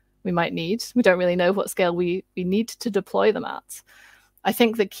think we might need. We don't really know what scale we need to deploy them at. I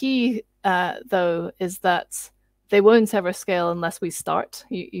think the key, though, is that they won't ever scale unless we start.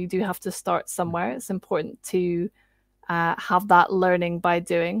 You do have to start somewhere. It's important to have that learning by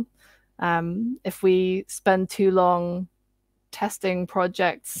doing. If we spend too long testing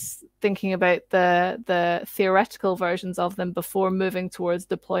projects, thinking about the theoretical versions of them before moving towards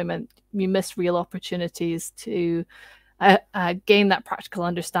deployment, you miss real opportunities to gain that practical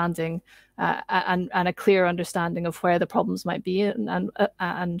understanding and a clear understanding of where the problems might be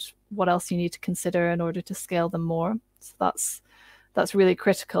and what else you need to consider in order to scale them more. So that's really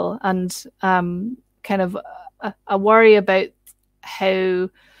critical. And kind of a worry about how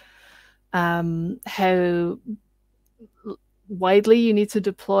widely you need to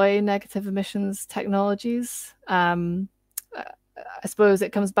deploy negative emissions technologies. I suppose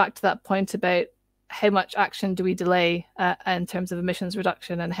it comes back to that point about how much action do we delay in terms of emissions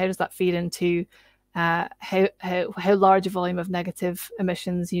reduction, and how does that feed into how large a volume of negative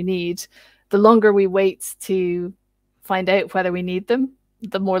emissions you need. The longer we wait to find out whether we need them,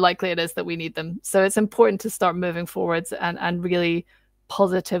 the more likely it is that we need them. So it's important to start moving forwards and really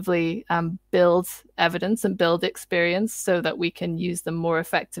positively build evidence and build experience so that we can use them more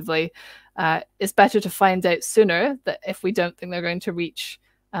effectively. It's better to find out sooner that if we don't think they're going to reach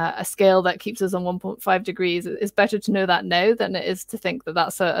a scale that keeps us on 1.5 degrees, it's better to know that now than it is to think that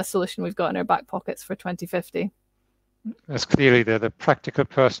that's a solution we've got in our back pockets for 2050. That's clearly the practical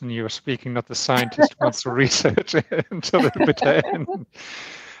person you're speaking, not the scientist who wants to research until the bitter end.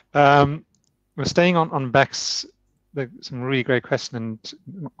 We're staying on BECCS. Some really great questions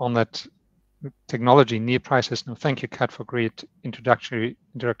on that technology near prices. No, thank you, Kat, for great introductory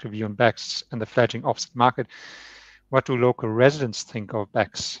view on BECCS and the fledgling offset market. What do local residents think of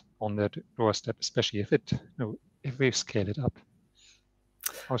BECCS on their doorstep, especially if we scale it up?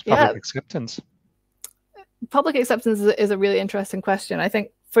 How's public acceptance? Public acceptance is a really interesting question. I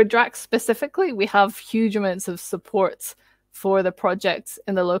think for Drax specifically, we have huge amounts of support for the project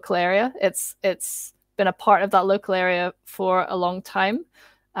in the local area. It's been a part of that local area for a long time.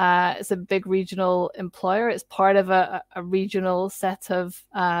 It's a big regional employer. It's part of a regional set of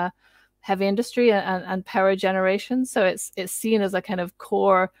heavy industry and power generation. So it's seen as a kind of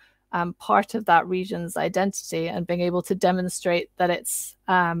core part of that region's identity, and being able to demonstrate that it's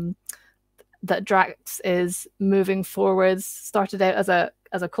that Drax is moving forwards. Started out as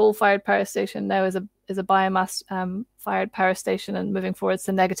a coal-fired power station, now is a biomass fired power station, and moving forwards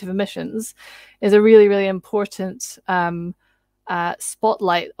to negative emissions is a really, really important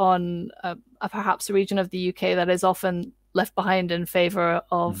spotlight on perhaps a region of the UK that is often left behind in favor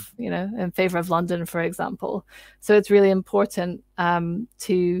of London, for example. So it's really important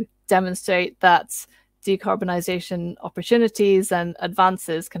to demonstrate that decarbonisation opportunities and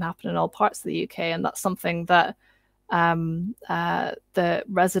advances can happen in all parts of the UK, and that's something that the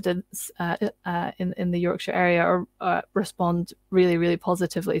residents in the Yorkshire area respond really, really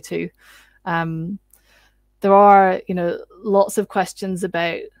positively to. There are, lots of questions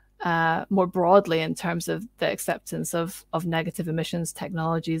about more broadly in terms of the acceptance of negative emissions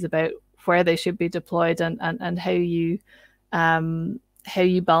technologies, about where they should be deployed and how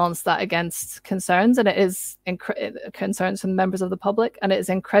you balance that against concerns, and it is concerns from members of the public, and it is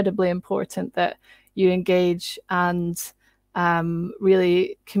incredibly important that you engage and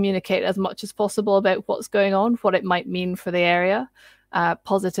really communicate as much as possible about what's going on, what it might mean for the area,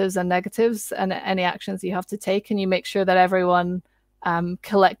 positives and negatives, and any actions you have to take, and you make sure that everyone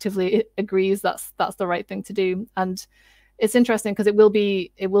collectively agrees that's the right thing to do. And it's interesting because it will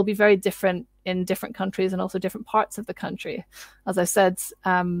be very different in different countries and also different parts of the country. As I said,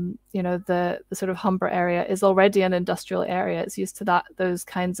 the sort of Humber area is already an industrial area. It's used to those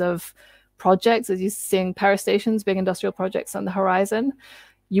kinds of projects. It's used to seeing power stations, big industrial projects on the horizon.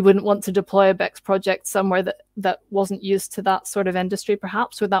 You wouldn't want to deploy a BECCS project somewhere that wasn't used to that sort of industry,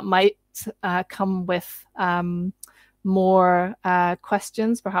 perhaps, where that might come with more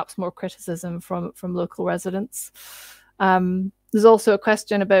questions, perhaps more criticism from local residents. There's also a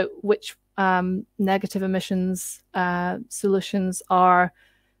question about which negative emissions solutions are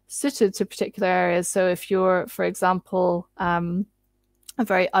suited to particular areas. So if you're, for example, a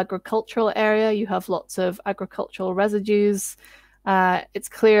very agricultural area, you have lots of agricultural residues, it's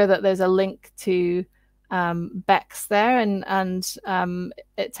clear that there's a link to BECCS there, and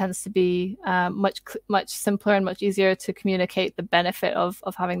it tends to be much simpler and much easier to communicate the benefit of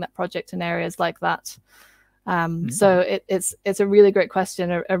having that project in areas like that. So it's a really great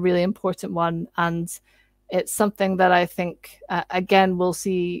question, a really important one, and it's something that I think again we'll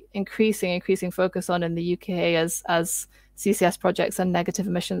see increasing focus on in the UK as CCS projects and negative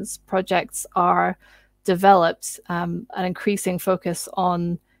emissions projects are developed, an increasing focus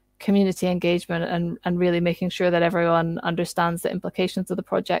on community engagement and really making sure that everyone understands the implications of the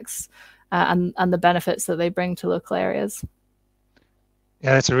projects and the benefits that they bring to local areas.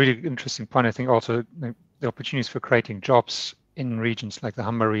 Yeah, that's a really interesting point. I think also the opportunities for creating jobs in regions like the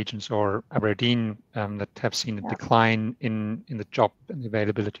Humber regions or Aberdeen that have seen a decline in the job and the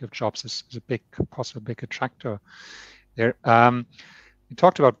availability of jobs is a possible big attractor there. We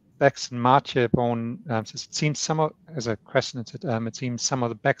talked about BECCS and Marchebone. It seems as a question, it seems some of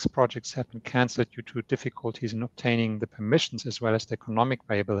the BECCS projects have been cancelled due to difficulties in obtaining the permissions as well as the economic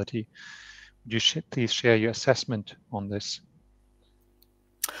viability. Would you please share your assessment on this?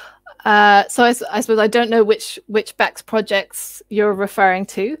 So I suppose I don't know which BECCS projects you're referring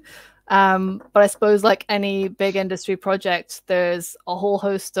to, but I suppose like any big industry project, there's a whole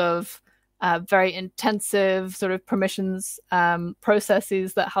host of very intensive sort of permissions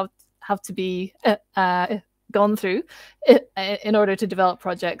processes that have to be gone through in order to develop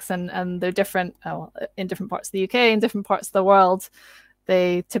projects, and they're different in different parts of the UK, in different parts of the world.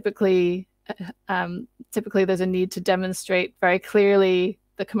 They typically there's a need to demonstrate very clearly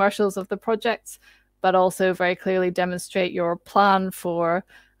the commercials of the project, but also very clearly demonstrate your plan for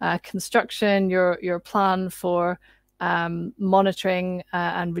construction, your plan for monitoring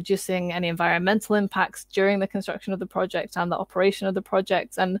and reducing any environmental impacts during the construction of the project and the operation of the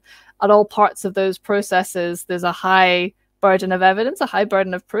project. And at all parts of those processes, there's a high burden of evidence, a high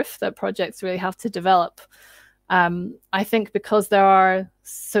burden of proof that projects really have to develop. I think because there are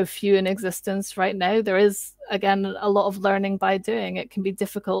so few in existence right now, there is, again, a lot of learning by doing. It can be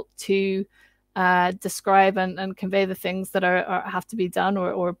difficult to describe and convey the things that have to be done,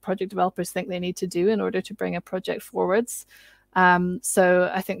 or project developers think they need to do in order to bring a project forwards.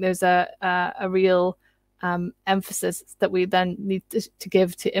 So I think there's a real emphasis that we then need to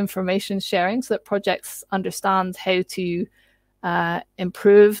give to information sharing, so that projects understand how to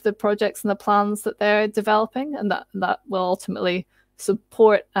improve the projects and the plans that they're developing, and that will ultimately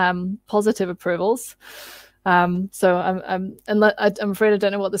support positive approvals. So I'm afraid I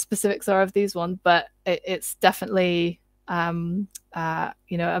don't know what the specifics are of these ones, but it's definitely you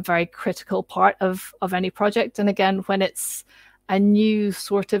know, a very critical part of any project. And again, when it's a new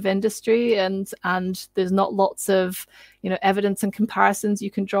sort of industry and there's not lots of, you know, evidence and comparisons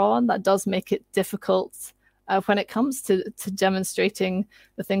you can draw on, that does make it difficult when it comes to demonstrating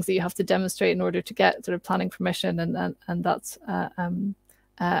the things that you have to demonstrate in order to get sort of planning permission and that's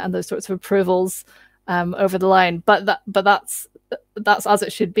and those sorts of approvals over the line. But that's as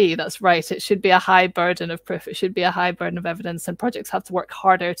it should be. That's right. It should be a high burden of proof. It should be a high burden of evidence, and projects have to work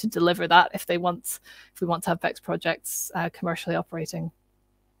harder to deliver that if we want to have BECCS projects commercially operating.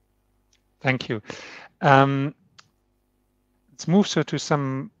 Thank you. Let's move to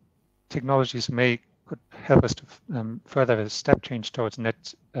some technologies could help us to further a step change towards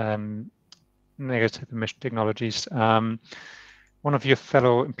net negative emission technologies. One of your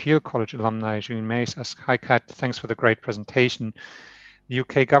fellow Imperial College alumni, June Mays, asks, "Hi Kat, thanks for the great presentation. The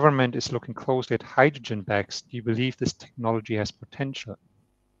UK government is looking closely at hydrogen BECCS. Do you believe this technology has potential?"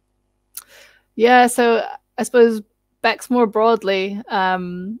 Yeah, so I suppose BECCS more broadly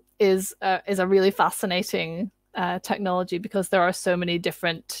is a really fascinating technology, because there are so many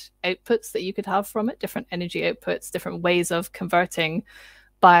different outputs that you could have from it, different energy outputs, different ways of converting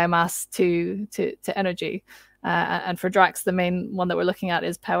biomass to energy. And for Drax, the main one that we're looking at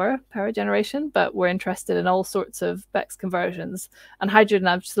is power generation, but we're interested in all sorts of BECCS conversions. And hydrogen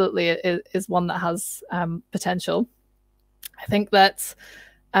absolutely is one that has potential. I think that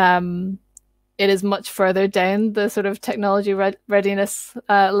it is much further down the sort of technology readiness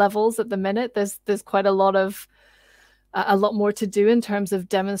levels at the minute. There's quite a lot more to do in terms of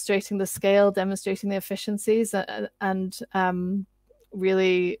demonstrating the scale, demonstrating the efficiencies, and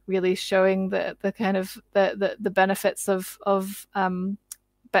really showing the kind of the benefits of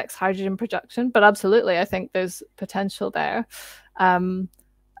BECCS hydrogen production. But absolutely, I think there's potential there.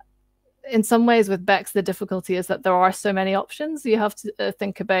 In some ways with BECCS, the difficulty is that there are so many options. You have to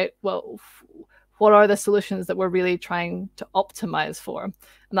think about, well, what are the solutions that we're really trying to optimize for? And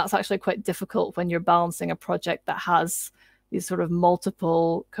that's actually quite difficult when you're balancing a project that has these sort of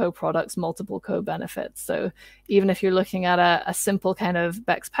multiple co-products, multiple co-benefits. So even if you're looking at a simple kind of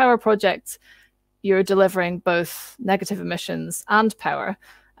BECCS power project, you're delivering both negative emissions and power.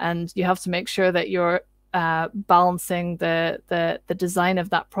 And you have to make sure that you're balancing the design of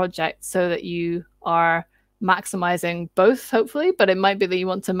that project so that you are maximizing both, hopefully, but it might be that you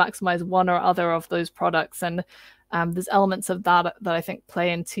want to maximize one or other of those products. And there's elements of that I think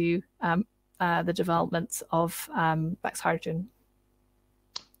play into the development of BECCS hydrogen.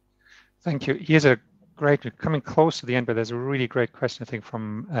 Thank you. Here's a great, we're coming close to the end, but there's a really great question, I think,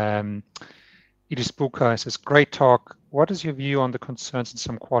 from Edith Buka. It says, "Great talk. What is your view on the concerns in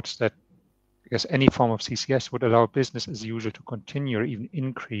some quarters that because any form of CCS would allow business as usual to continue or even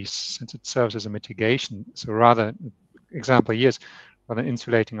increase, since it serves as a mitigation? So rather, example here is, rather than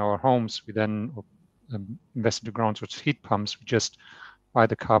insulating our homes, we then invest into ground source heat pumps. We just buy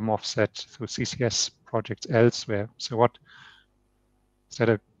the carbon offset through CCS projects elsewhere." So what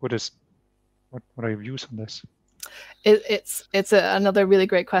are your views on this? It's another really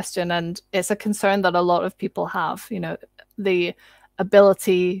great question, and it's a concern that a lot of people have. You know, the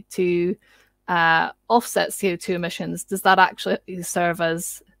ability to offset CO2 emissions, does that actually serve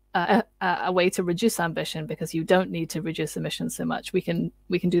as a way to reduce ambition? Because you don't need to reduce emissions so much. We can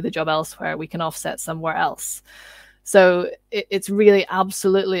do the job elsewhere. We can offset somewhere else. So it's really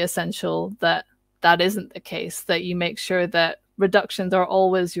absolutely essential that that isn't the case, that you make sure that reductions are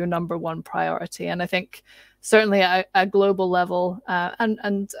always your #1 priority. And I think certainly at a global level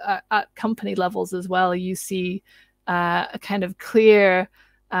and at company levels as well, you see a kind of clear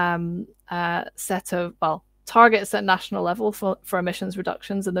set of, well, targets at national level for emissions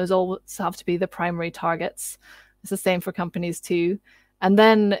reductions, and those always have to be the primary targets. It's the same for companies too. And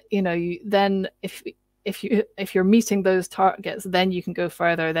then, you know, if if you're meeting those targets, then you can go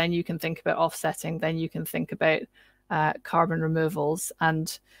further. Then you can think about offsetting. Then you can think about carbon removals.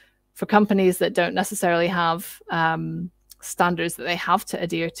 And for companies that don't necessarily have standards that they have to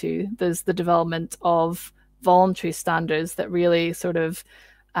adhere to, there's the development of voluntary standards that really sort of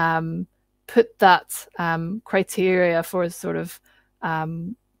put that criteria for sort of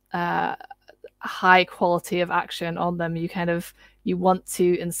high quality of action on them. You want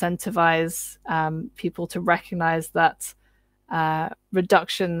to incentivize people to recognize that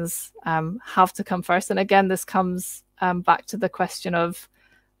reductions have to come first. And again, this comes back to the question of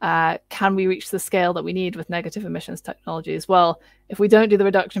can we reach the scale that we need with negative emissions technologies? Well, if we don't do the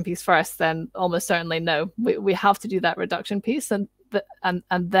reduction piece first, then almost certainly no. We have to do that reduction piece, and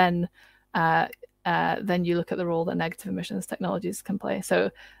then you look at the role that negative emissions technologies can play.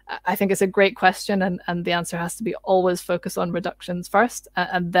 So I think it's a great question, and the answer has to be always focus on reductions first,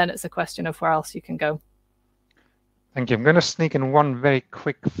 and then it's a question of where else you can go. Thank you. I'm going to sneak in one very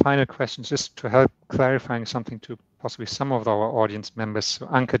quick final question just to help clarifying something to possibly some of our audience members. So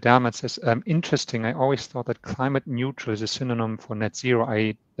Anke Dermot says, interesting, I always thought that climate neutral is a synonym for net zero,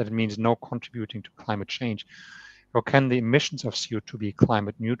 i.e. that it means no contributing to climate change. Or can the emissions of CO2 be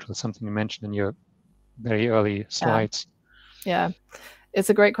climate neutral? Something you mentioned in your very early slides. Yeah, it's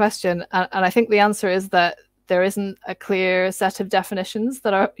a great question. And I think the answer is that there isn't a clear set of definitions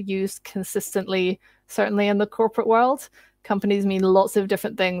that are used consistently, certainly in the corporate world. Companies mean lots of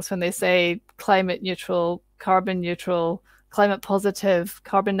different things when they say climate neutral, carbon neutral, climate positive,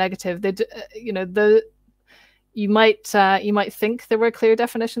 carbon negative. You might think there were clear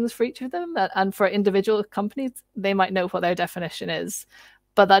definitions for each of them, and for individual companies, they might know what their definition is,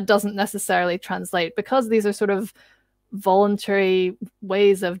 but that doesn't necessarily translate because these are sort of voluntary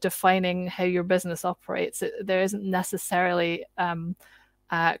ways of defining how your business operates. There isn't necessarily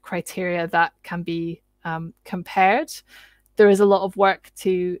criteria that can be compared. There is a lot of work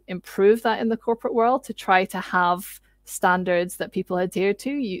to improve that in the corporate world, to try to have standards that people adhere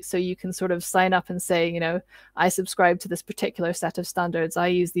to. So you can sort of sign up and say, I subscribe to this particular set of standards, I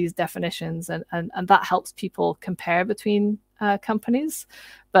use these definitions, and that helps people compare between companies.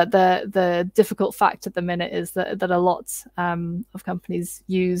 But the difficult fact at the minute is that a lot of companies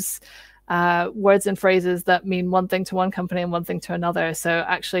use words and phrases that mean one thing to one company and one thing to another. So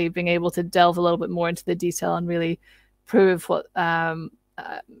actually being able to delve a little bit more into the detail and really prove what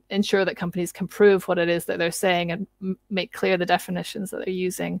ensure that companies can prove what it is that they're saying and make clear the definitions that they're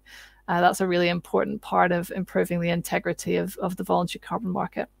using. That's a really important part of improving the integrity of the voluntary carbon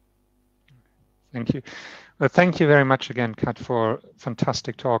market. Thank you. Well, thank you very much again, Kat, for a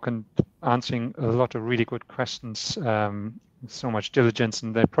fantastic talk and answering a lot of really good questions with so much diligence.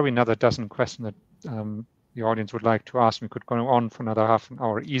 And there are probably another dozen questions that the audience would like to ask. We could go on for another half an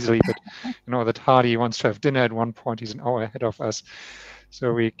hour easily, but you know that Hardy wants to have dinner at one point. He's an hour ahead of us.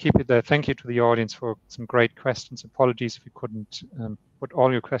 So we keep it there. Thank you to the audience for some great questions. Apologies if we couldn't put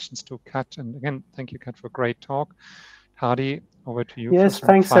all your questions to Kat. And again, thank you, Kat, for a great talk. Hardy, over to you. Yes, for some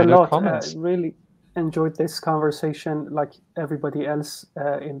thanks a final lot. comments. Really enjoyed this conversation like everybody else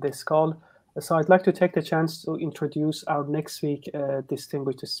in this call. So I'd like to take the chance to introduce our next week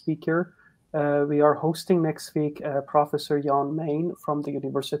distinguished speaker. We are hosting next week Professor Jan Main from the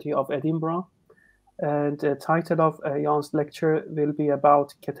University of Edinburgh. And the title of Jan's lecture will be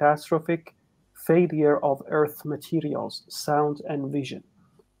about catastrophic failure of Earth materials, sound and vision.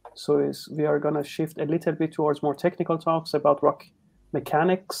 So we are going to shift a little bit towards more technical talks about rock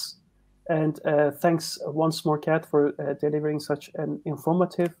mechanics. And thanks once more, Kat, for delivering such an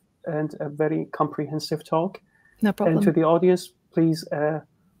informative and a very comprehensive talk. No problem. And to the audience, please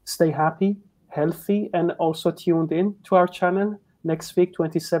stay happy, healthy, and also tuned in to our channel. Next week,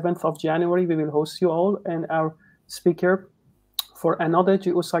 27th of January, we will host you all and our speaker for another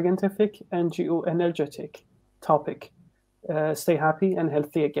geoscientific and geoenergetic topic. Stay happy and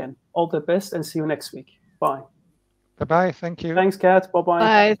healthy again. All the best and see you next week. Bye. Bye-bye. Thank you. Thanks, Kat. Bye-bye.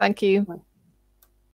 Bye. Thank you. Bye.